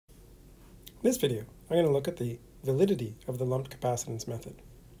In this video, I'm going to look at the validity of the lumped capacitance method.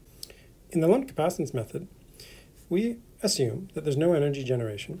 In the lumped capacitance method, we assume that there's no energy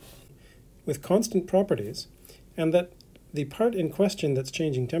generation with constant properties and that the part in question that's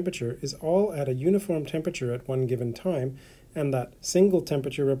changing temperature is all at a uniform temperature at one given time, and that single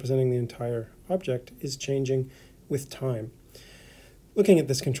temperature representing the entire object is changing with time. Looking at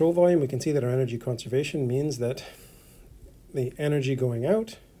this control volume, we can see that our energy conservation means that the energy going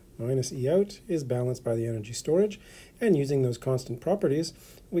out minus E out is balanced by the energy storage, and using those constant properties,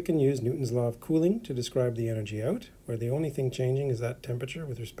 we can use Newton's law of cooling to describe the energy out, where the only thing changing is that temperature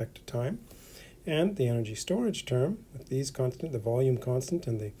with respect to time, and the energy storage term with these constant, the volume constant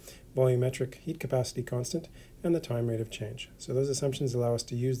and the volumetric heat capacity constant, and the time rate of change. So those assumptions allow us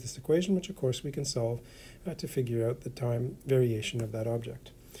to use this equation, which of course we can solve to figure out the time variation of that object.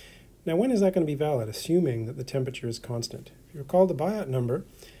 Now, when is that going to be valid, assuming that the temperature is constant? If you recall, the Biot number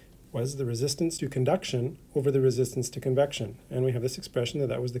was the resistance to conduction over the resistance to convection. And we have this expression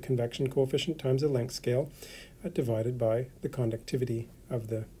that was the convection coefficient times the length scale divided by the conductivity of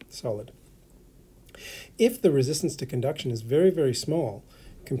the solid. If the resistance to conduction is very, very small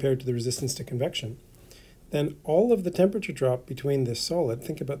compared to the resistance to convection, then all of the temperature drop between this solid,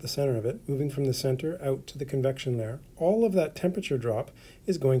 think about the center of it, moving from the center out to the convection layer, all of that temperature drop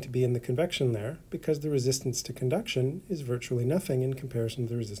is going to be in the convection layer because the resistance to conduction is virtually nothing in comparison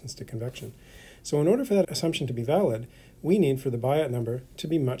to the resistance to convection. So in order for that assumption to be valid, we need for the Biot number to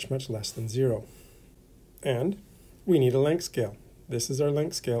be much, much less than 0. And we need a length scale. This is our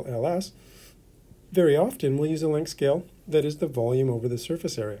length scale, LS. Very often we'll use a length scale that is the volume over the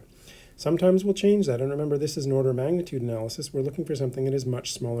surface area. Sometimes we'll change that, and remember this is an order of magnitude analysis. We're looking for something that is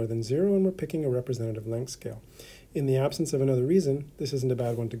much smaller than 0, and we're picking a representative length scale. In the absence of another reason, this isn't a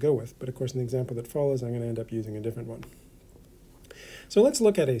bad one to go with, but of course in the example that follows, I'm going to end up using a different one. So let's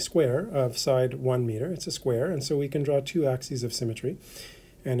look at a square of side 1 meter. It's a square, and so we can draw two axes of symmetry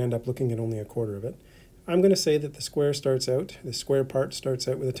and end up looking at only a quarter of it. I'm going to say that the square part starts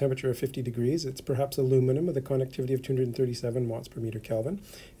out with a temperature of 50 degrees. It's perhaps aluminum with a conductivity of 237 watts per meter Kelvin.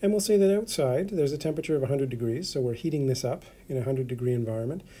 And we'll say that outside there's a temperature of 100 degrees, so we're heating this up in a 100-degree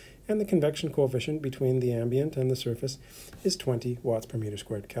environment. And the convection coefficient between the ambient and the surface is 20 watts per meter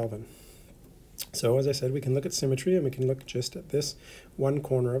squared Kelvin. So as I said, we can look at symmetry, and we can look just at this one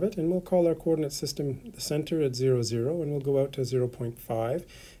corner of it, and we'll call our coordinate system the center at 0, 0, and we'll go out to 0.5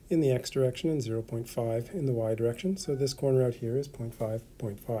 in the x direction and 0.5 in the y direction. So this corner out here is 0.5,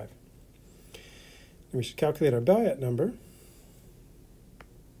 0.5. And we should calculate our Biot number.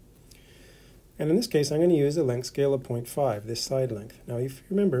 And in this case, I'm going to use a length scale of 0.5, this side length. Now, if you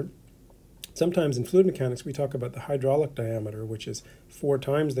remember, sometimes in fluid mechanics, we talk about the hydraulic diameter, which is 4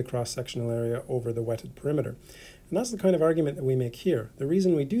 times the cross-sectional area over the wetted perimeter. And that's the kind of argument that we make here. The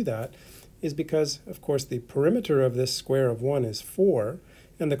reason we do that is because, of course, the perimeter of this square of 1 is 4,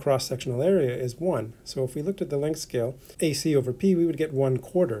 and the cross-sectional area is 1. So if we looked at the length scale, AC over P, we would get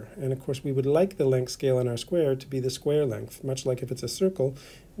 1/4. And of course, we would like the length scale in our square to be the square length. Much like if it's a circle,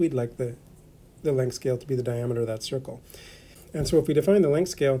 we'd like the length scale to be the diameter of that circle. And so if we define the length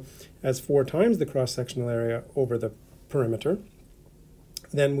scale as 4 times the cross-sectional area over the perimeter,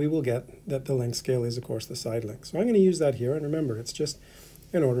 then we will get that the length scale is, of course, the side length. So I'm going to use that here, and remember, it's just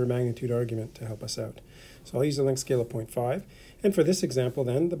an order of magnitude argument to help us out. So I'll use a length scale of 0.5, and for this example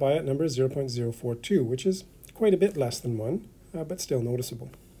then, the Biot number is 0.042, which is quite a bit less than 1, but still noticeable.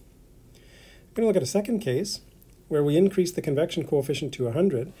 I'm going to look at a second case where we increase the convection coefficient to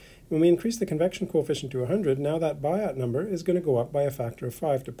 100. When we increase the convection coefficient to 100, now that Biot number is going to go up by a factor of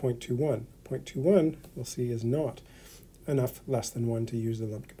 5 to 0.21. 0.21, we'll see, is not enough less than 1 to use the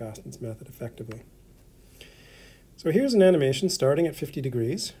lumped capacitance method effectively. So here's an animation starting at 50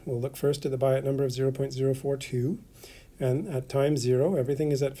 degrees. We'll look first at the Biot number of 0.042, and at time 0,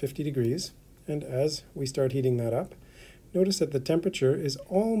 everything is at 50 degrees. And as we start heating that up, notice that the temperature is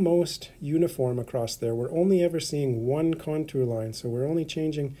almost uniform across there. We're only ever seeing one contour line, so we're only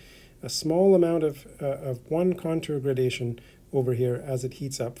changing a small amount of one contour gradation over here as it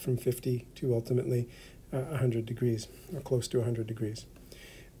heats up from 50 to ultimately 100 degrees, or close to 100 degrees.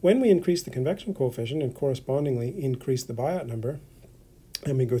 When we increase the convection coefficient and correspondingly increase the Biot number,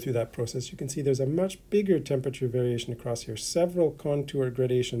 and we go through that process, you can see there's a much bigger temperature variation across here. Several contour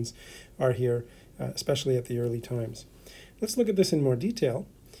gradations are here, especially at the early times. Let's look at this in more detail.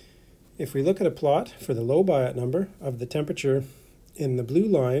 If we look at a plot for the low Biot number of the temperature in the blue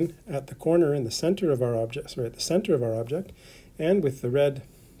line at the corner in the center of our object, and with the red,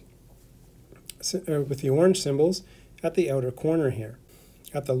 with the orange symbols at the outer corner here.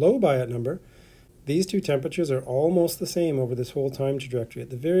 At the low Biot number, these two temperatures are almost the same over this whole time trajectory. At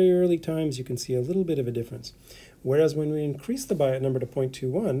the very early times, you can see a little bit of a difference. Whereas when we increase the Biot number to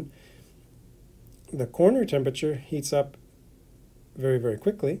 0.21, the corner temperature heats up very, very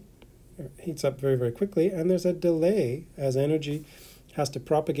quickly, and there's a delay as energy has to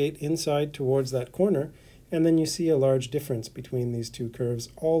propagate inside towards that corner, and then you see a large difference between these two curves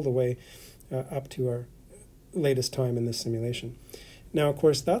all the way up to our latest time in this simulation. Now, of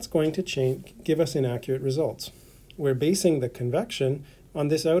course, that's going to give us inaccurate results. We're basing the convection on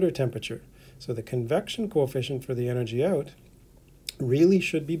this outer temperature. So the convection coefficient for the energy out really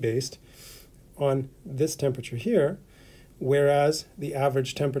should be based on this temperature here, whereas the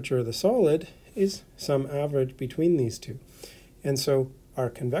average temperature of the solid is some average between these two. And so our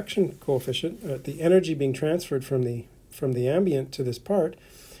convection coefficient, the energy being transferred from the ambient to this part,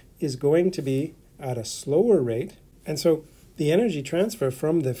 is going to be at a slower rate. And so the energy transfer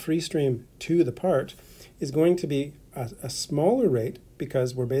from the free stream to the part is going to be a smaller rate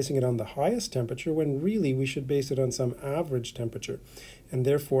because we're basing it on the highest temperature when really we should base it on some average temperature. And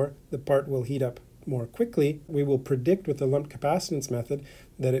therefore, the part will heat up more quickly. We will predict with the lumped capacitance method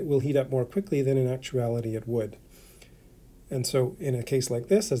that it will heat up more quickly than in actuality it would. And so in a case like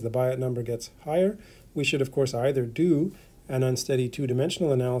this, as the Biot number gets higher, we should of course either do an unsteady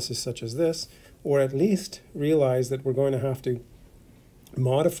two-dimensional analysis such as this, or at least realize that we're going to have to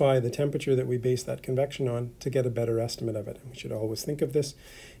modify the temperature that we base that convection on to get a better estimate of it. And we should always think of this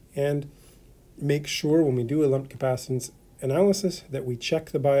and make sure when we do a lumped capacitance analysis that we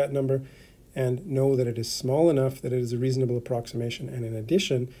check the Biot number and know that it is small enough that it is a reasonable approximation. And in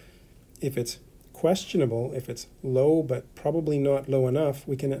addition, if it's questionable, if it's low but probably not low enough,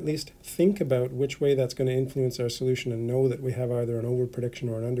 we can at least think about which way that's going to influence our solution and know that we have either an over prediction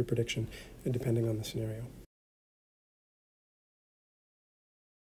or an under prediction depending on the scenario.